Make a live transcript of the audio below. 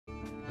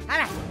All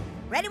right,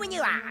 ready when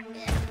you are.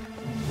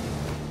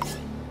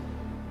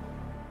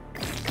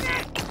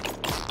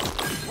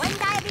 One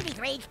diabetes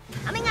rage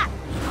coming up.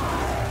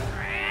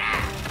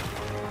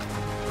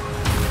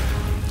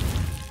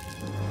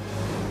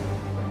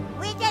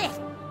 We did it!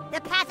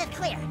 The path is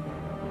clear.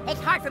 It's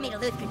hard for me to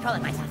lose control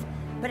of myself,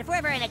 but if we're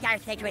ever in a dire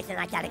situation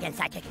like that again,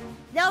 Sidekick,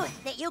 know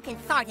that you can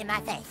fart in my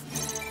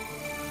face.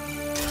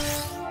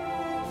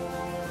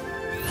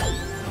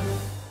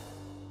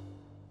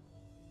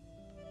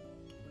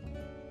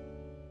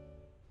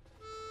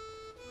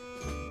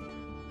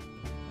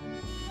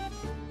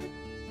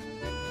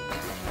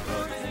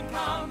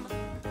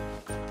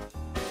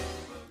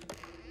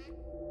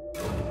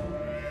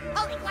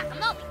 Holy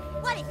guacamole!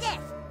 What is this?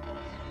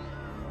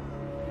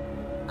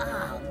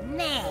 Oh,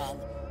 man.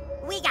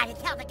 We gotta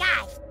tell the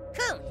guys.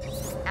 Coon!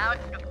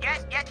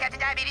 Yes, Captain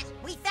Diabetes?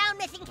 We found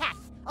missing cats.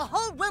 A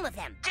whole room of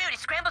them. Dude, is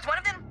Scrambles one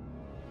of them?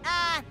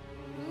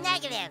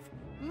 Negative.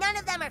 None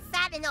of them are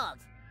fat and old.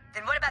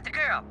 Then what about the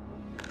girl?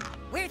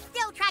 We're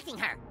still tracking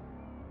her.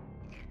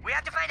 We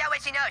have to find out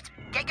what she knows.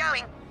 Get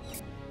going.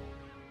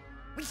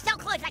 We're so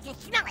close I can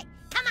smell it.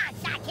 Come on,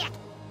 Sidekick.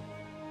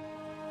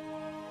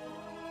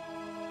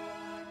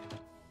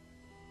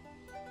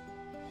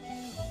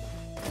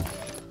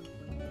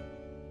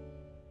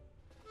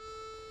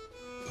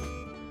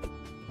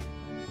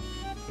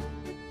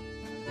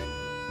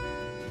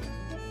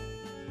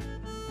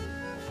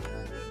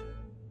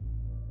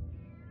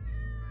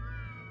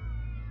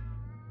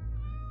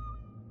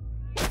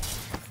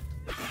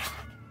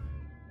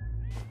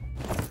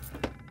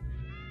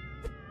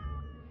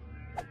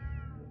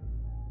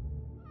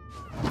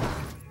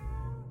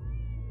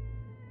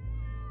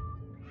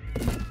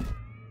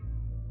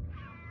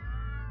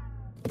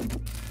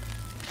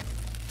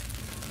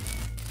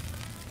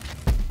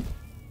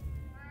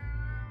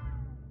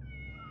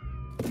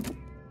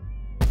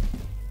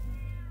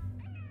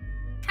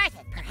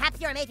 Perhaps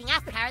your amazing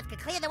after powers could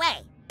clear the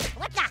way.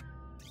 What the?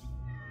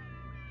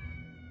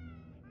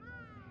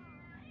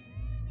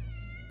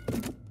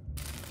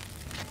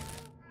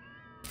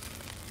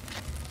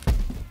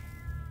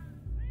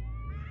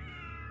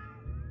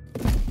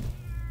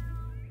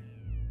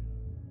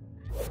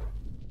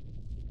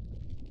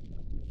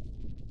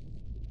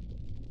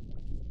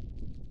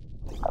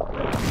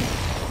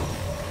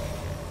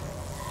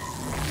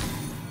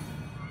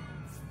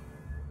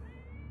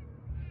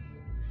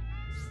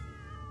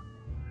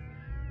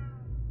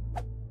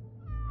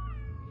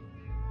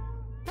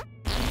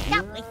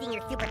 Stop wasting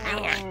your super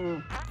power.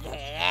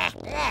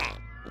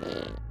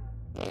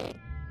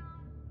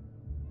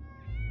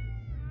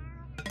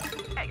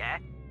 Hey, guy.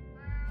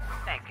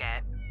 Thanks,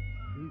 guy.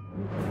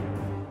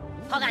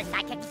 Hold on,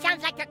 Sidekick.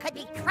 Sounds like there could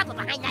be trouble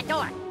behind that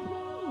door.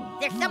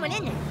 There's someone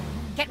in there.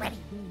 Get ready.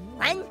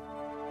 1,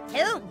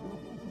 2,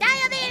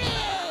 diabetes!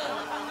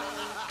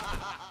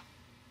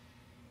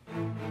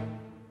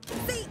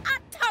 See, I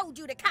told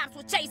you the cops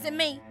were chasing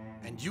me.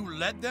 And you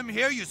led them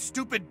here, you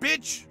stupid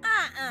bitch?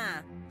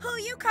 Who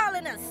you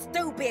calling a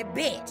stupid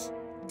bitch?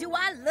 Do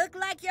I look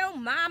like your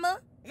mama?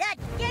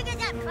 Let's dig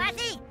it up,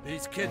 Classy!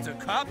 These kids are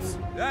cops?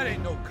 That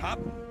ain't no cop.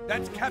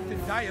 That's Captain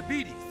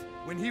Diabetes.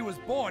 When he was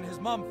born, his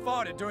mom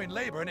farted during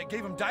labor and it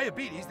gave him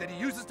diabetes that he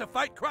uses to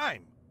fight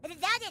crime.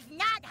 That is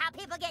not how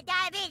people get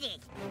diabetes.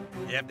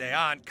 If they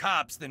aren't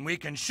cops, then we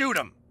can shoot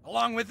them.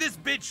 Along with this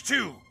bitch,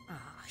 too.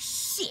 Oh,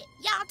 shit.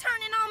 Y'all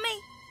turning on me?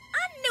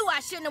 I knew I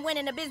shouldn't have went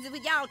into business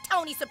with y'all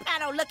Tony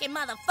Soprano-looking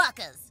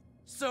motherfuckers.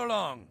 So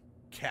long,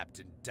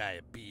 Captain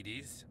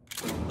Diabetes.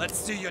 Let's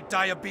see your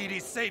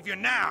diabetes savior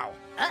now.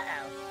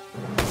 Uh-oh.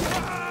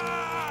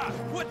 Ah!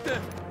 What the?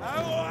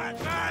 I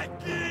want my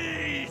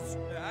keys!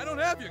 I don't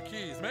have your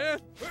keys, man.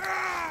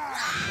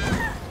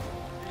 Ah!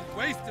 He's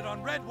wasted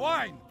on red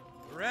wine.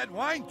 Red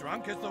wine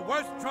drunk is the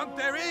worst drunk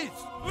there is.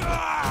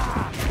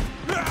 Ah!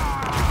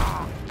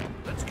 Ah!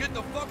 Let's get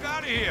the fuck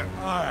out of here.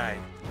 All right,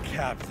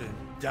 Captain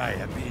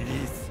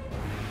Diabetes.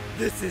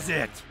 This is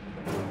it.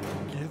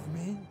 Give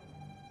me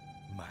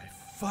my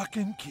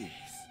fucking keys.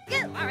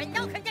 You are in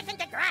no condition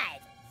to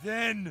drive.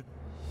 Then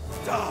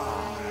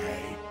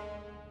die.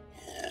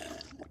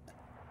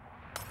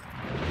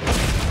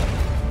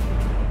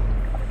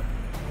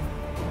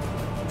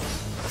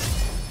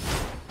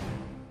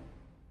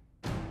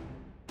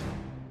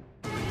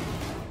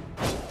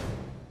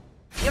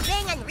 You're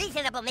being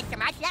unreasonable, Mr.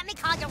 March. Let me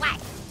call your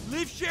wife.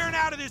 Leave Sharon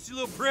out of this, you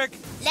little prick.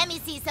 Let me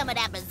see some of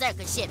that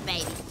berserker shit,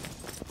 baby.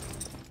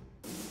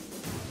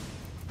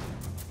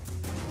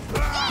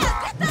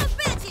 Yeah, get those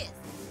bitches!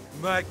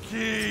 My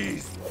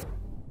keys.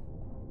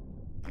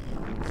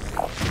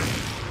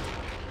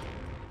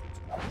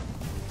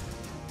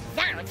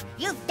 Zounds,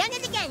 you've done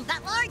it again,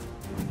 Buttlord.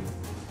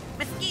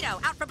 Mosquito,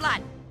 out for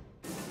blood.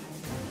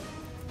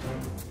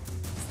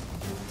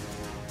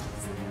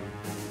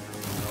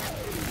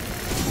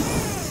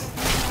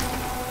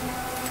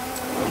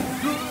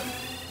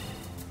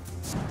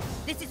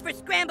 This is for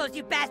Scrambles,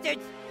 you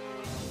bastards!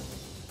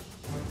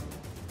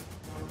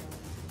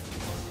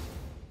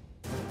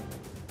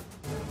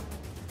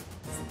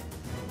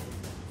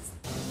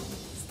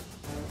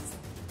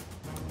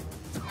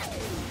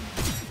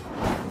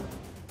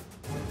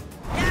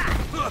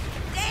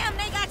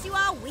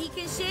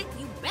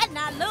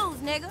 I lose,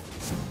 nigga.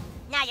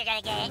 Now you're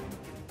gonna get it.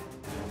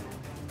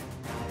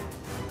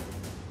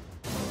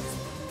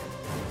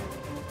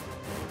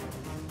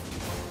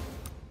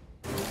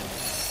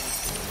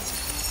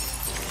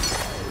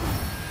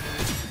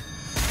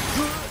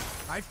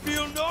 I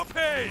feel no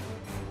pain!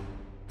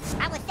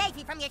 I will save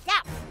you from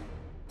yourself.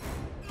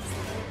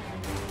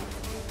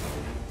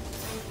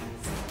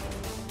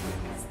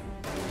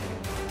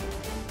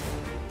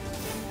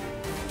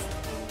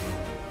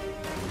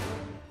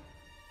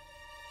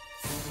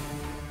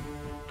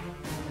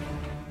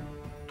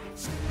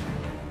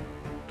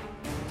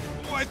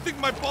 Oh, I think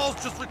my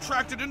balls just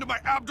retracted into my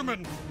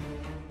abdomen!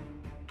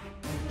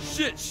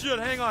 Shit,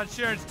 hang on,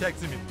 Sharon's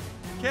texting me.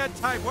 Can't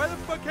type. Why the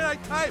fuck can't I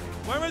type?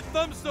 Why are my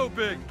thumbs so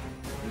big?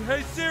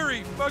 Hey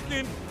Siri,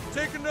 fucking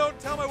take a note and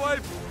tell my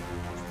wife,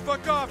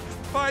 fuck off, just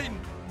fighting.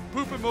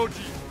 Poop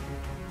emoji.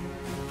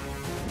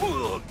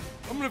 Ugh,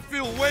 I'm gonna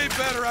feel way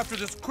better after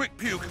this quick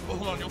puke. Oh,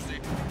 hold on, you'll see.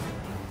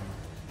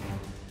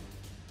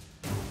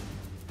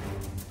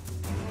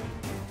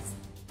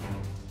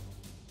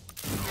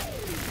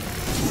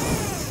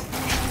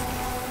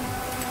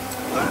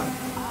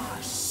 Oh,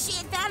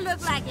 shit, that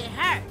looked like it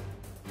hurt.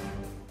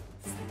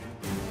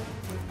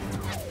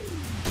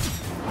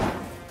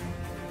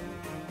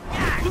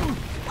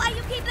 Why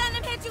you keep letting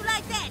him hit you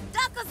like that?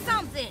 Duck or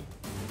something.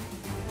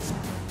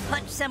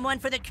 Punch someone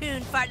for the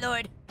coon, fart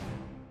lord.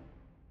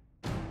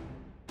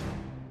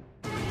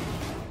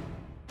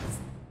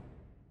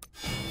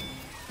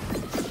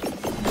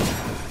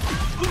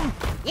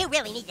 You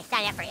really need to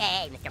sign up for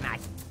AA, Mr.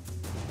 Mars.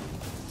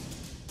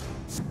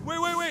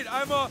 Wait,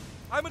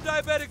 I'm a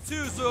diabetic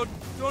too, so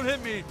don't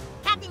hit me.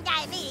 Captain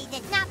Diabetes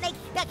does not make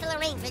special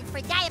arrangements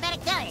for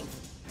diabetic villains.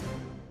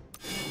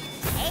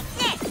 Take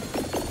this!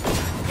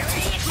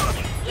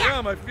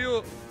 Damn, I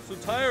feel so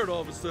tired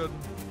all of a sudden.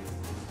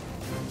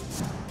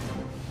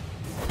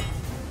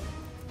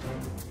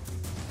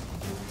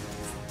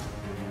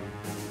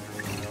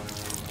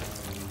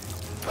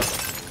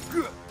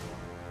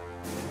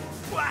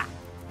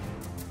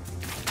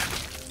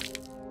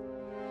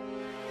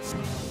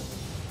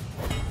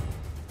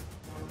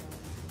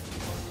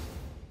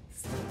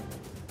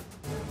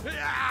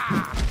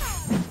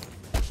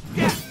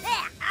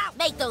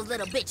 Make those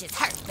little bitches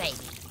hurt, baby.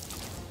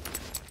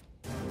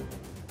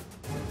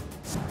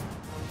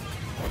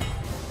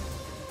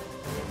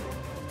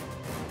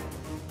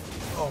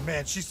 Oh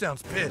man, she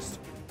sounds pissed.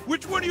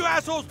 Which one of you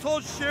assholes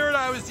told Sharon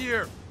I was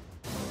here?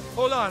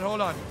 Hold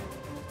on.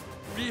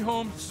 Be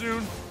home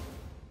soon.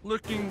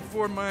 Looking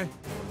for my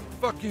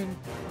fucking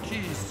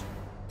keys.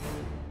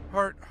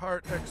 Heart,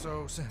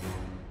 XO, send.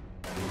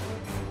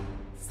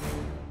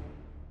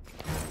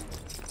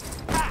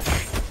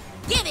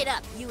 Give it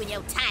up, you and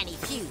your tiny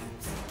pubes.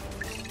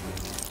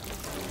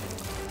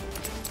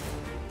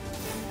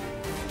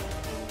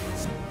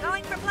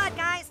 Going for blood,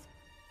 guys.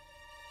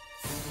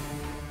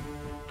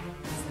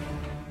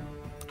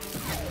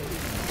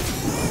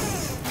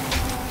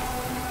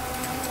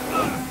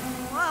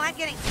 Whoa, I'm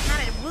getting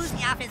kind of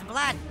woozy off his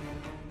blood.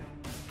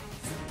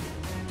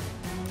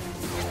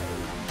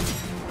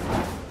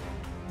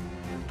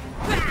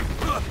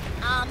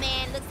 Oh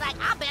man, looks like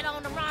I bet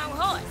on the wrong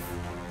horse.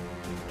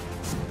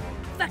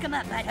 Fuck him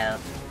up, butthole.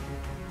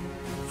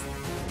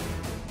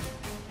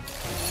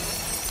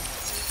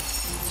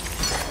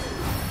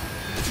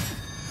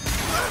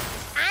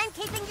 I'm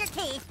keeping your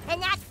keys, and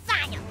that's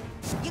final.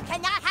 You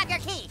cannot have your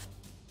keys.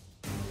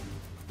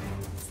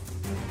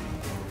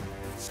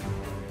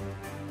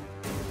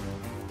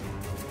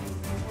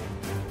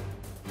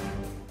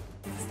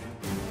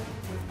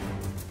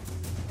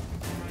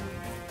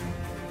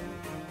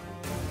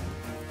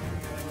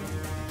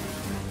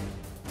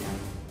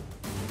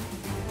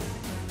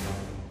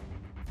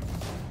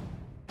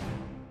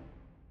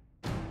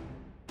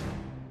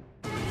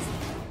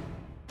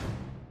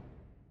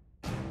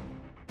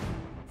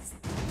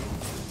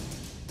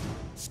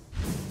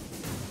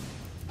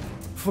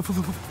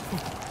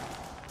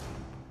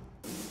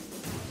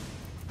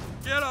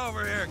 Get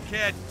over here,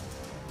 kid.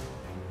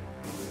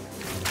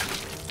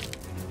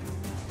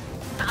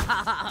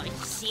 Oh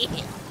shit.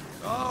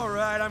 All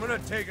right, I'm gonna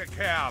take a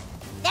cab.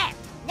 There.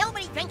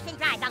 Nobody drinks and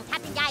drives on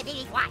Captain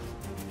Diabetes' watch.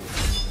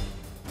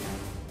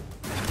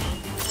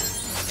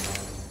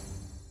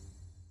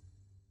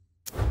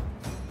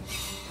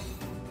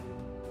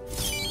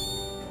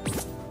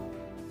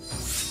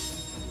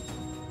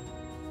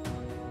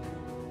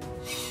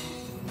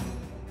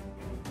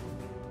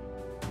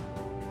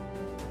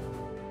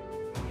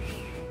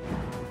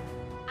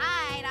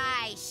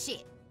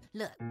 Shit.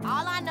 Look,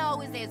 all I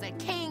know is there's a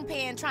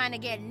kingpin trying to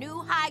get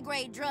new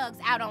high-grade drugs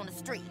out on the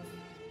street.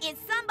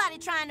 It's somebody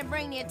trying to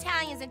bring the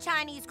Italians and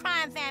Chinese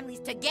crime families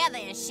together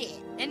and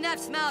shit. Enough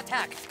small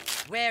talk.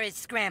 Where is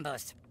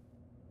Scrambles?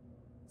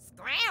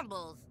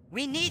 Scrambles?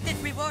 We need this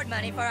reward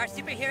money for our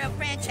superhero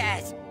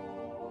franchise.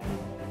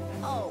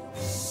 Oh,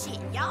 shit.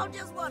 Y'all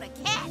just want a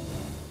cat?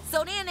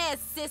 So then there's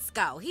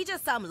Cisco. He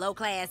just some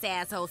low-class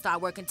asshole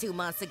started working 2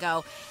 months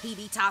ago. He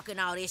be talking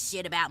all this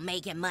shit about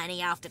making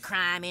money off the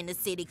crime in the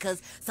city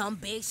because some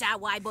big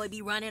shot white boy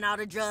be running all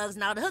the drugs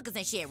and all the hookers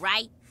and shit,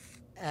 right?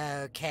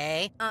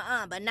 Okay.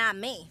 But not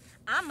me.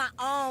 I'm my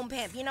own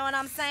pimp, you know what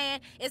I'm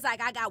saying? It's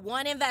like I got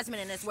one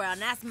investment in this world,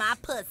 and that's my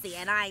pussy,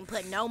 and I ain't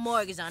putting no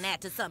mortgage on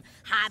that to some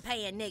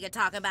high-paying nigga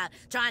talking about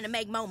trying to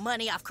make more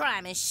money off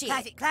crime and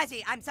shit.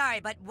 Classy, I'm sorry,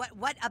 but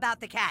what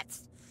about the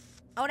cats?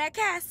 Oh, that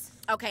Cass?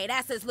 Okay,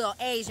 that's his little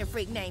Asian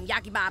freak named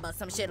Yaki Baba or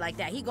some shit like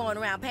that. He going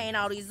around paying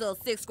all these little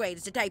 6th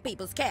graders to take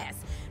people's cats.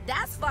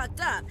 That's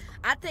fucked up.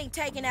 I think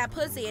taking that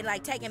pussy and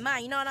like taking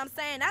mine, you know what I'm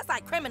saying? That's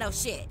like criminal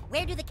shit.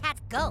 Where do the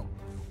cats go?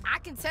 I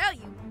can tell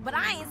you, but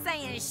I ain't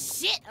saying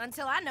shit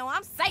until I know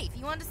I'm safe,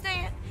 you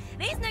understand?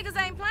 These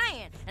niggas ain't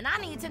playing, and I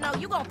need to know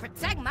you gonna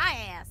protect my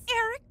ass.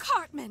 Eric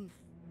Cartman,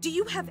 do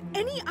you have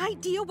any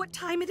idea what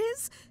time it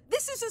is?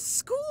 This is a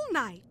school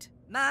night.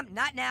 Mom,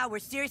 not now. We're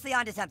seriously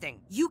onto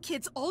something. You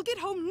kids all get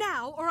home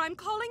now, or I'm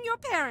calling your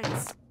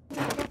parents.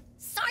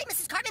 Sorry,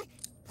 Mrs. Cartman.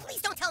 Please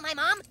don't tell my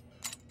mom.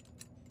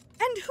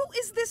 And who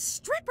is this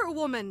stripper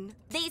woman?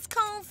 These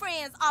coon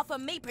friends offer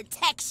me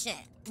protection.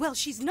 Well,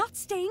 she's not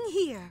staying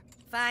here.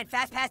 Fine,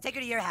 fast pass, take her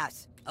to your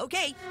house.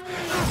 Okay.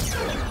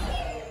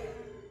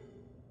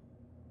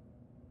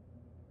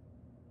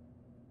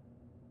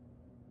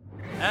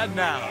 And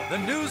now, the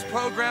news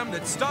program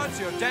that starts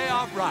your day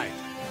off right.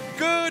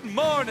 Good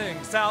morning,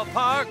 South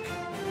Park!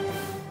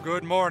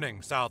 Good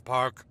morning, South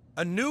Park.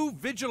 A new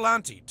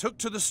vigilante took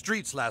to the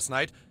streets last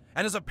night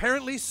and has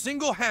apparently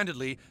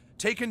single-handedly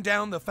taken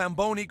down the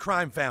Famboni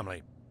crime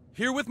family.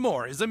 Here with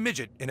more is a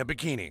midget in a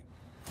bikini.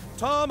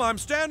 Tom, I'm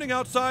standing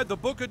outside the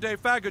Buca dei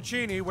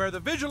Fagaccini where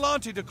the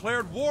vigilante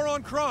declared war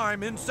on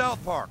crime in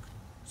South Park.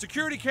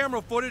 Security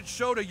camera footage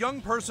showed a young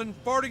person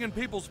farting in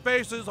people's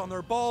faces, on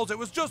their balls. It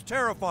was just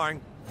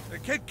terrifying. The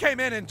kid came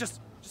in and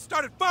just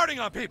started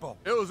farting on people.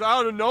 It was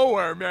out of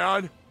nowhere,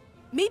 man.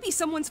 Maybe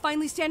someone's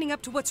finally standing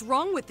up to what's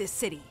wrong with this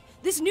city.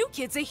 This new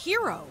kid's a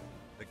hero.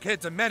 The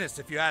kid's a menace,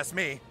 if you ask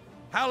me.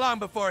 How long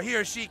before he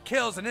or she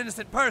kills an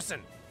innocent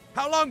person?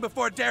 How long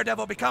before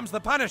Daredevil becomes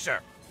the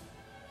Punisher?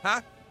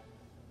 Huh?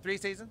 3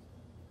 seasons?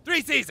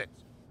 3 seasons!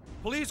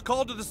 Police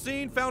called to the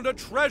scene found a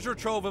treasure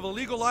trove of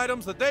illegal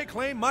items that they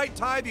claim might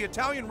tie the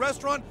Italian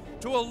restaurant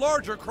to a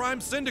larger crime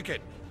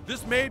syndicate.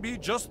 This may be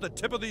just the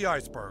tip of the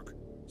iceberg.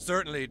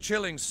 Certainly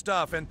chilling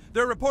stuff, and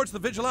there are reports the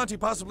vigilante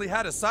possibly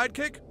had a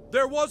sidekick.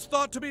 There was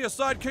thought to be a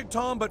sidekick,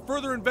 Tom, but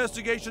further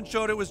investigation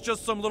showed it was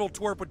just some little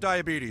twerp with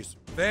diabetes.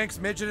 Thanks,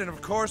 Midget, and of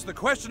course, the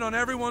question on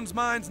everyone's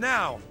minds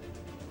now.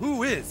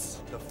 Who is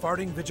the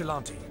farting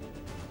vigilante?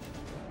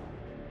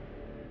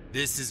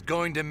 This is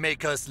going to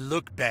make us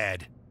look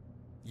bad.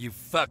 You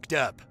fucked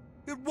up.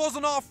 It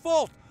wasn't our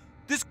fault.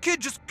 This kid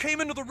just came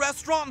into the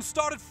restaurant and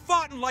started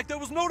farting like there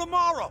was no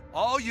tomorrow.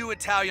 All you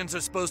Italians are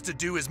supposed to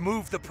do is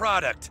move the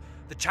product.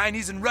 The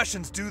Chinese and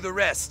Russians do the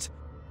rest.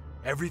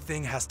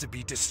 Everything has to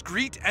be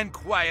discreet and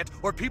quiet,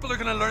 or people are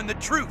gonna learn the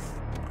truth.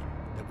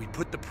 That we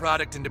put the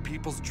product into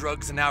people's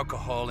drugs and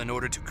alcohol in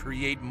order to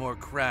create more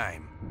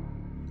crime.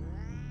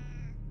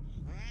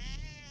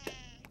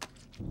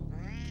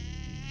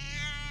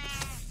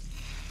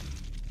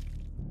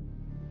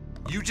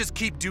 You just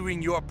keep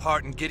doing your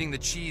part in getting the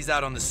cheese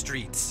out on the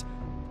streets.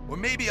 Or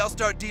maybe I'll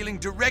start dealing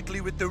directly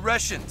with the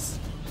Russians,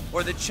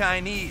 or the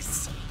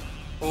Chinese,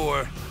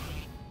 or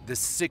the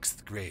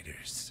 6th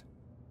graders.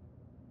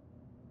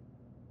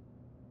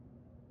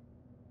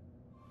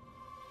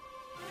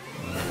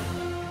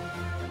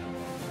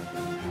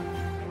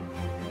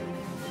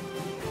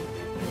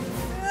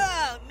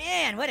 Oh,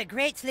 man, what a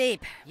great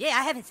sleep. Yeah,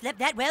 I haven't slept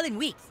that well in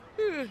weeks.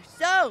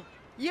 So,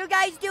 you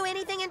guys do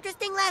anything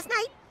interesting last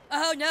night?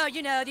 Oh, no,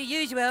 you know, the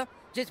usual.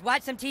 Just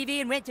watched some TV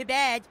and went to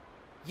bed.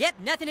 Yep,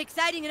 nothing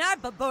exciting in our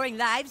boring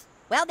lives.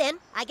 Well then,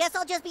 I guess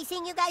I'll just be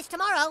seeing you guys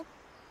tomorrow.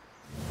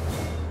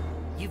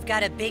 You've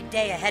got a big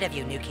day ahead of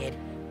you, new kid.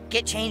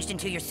 Get changed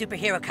into your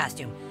superhero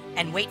costume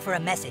and wait for a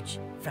message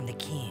from the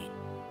king.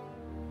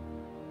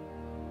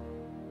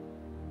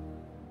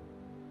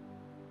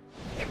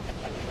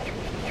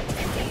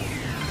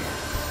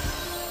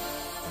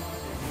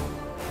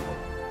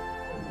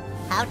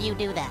 How'd you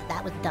do that?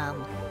 That was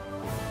dumb.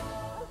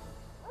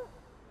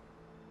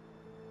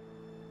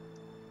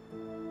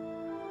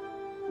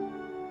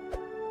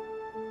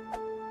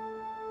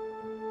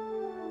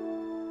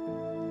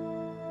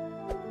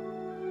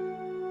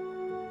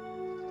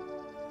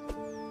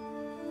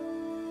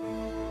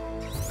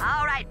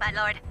 All right, Bud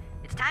Lord.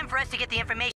 It's time for us to get the information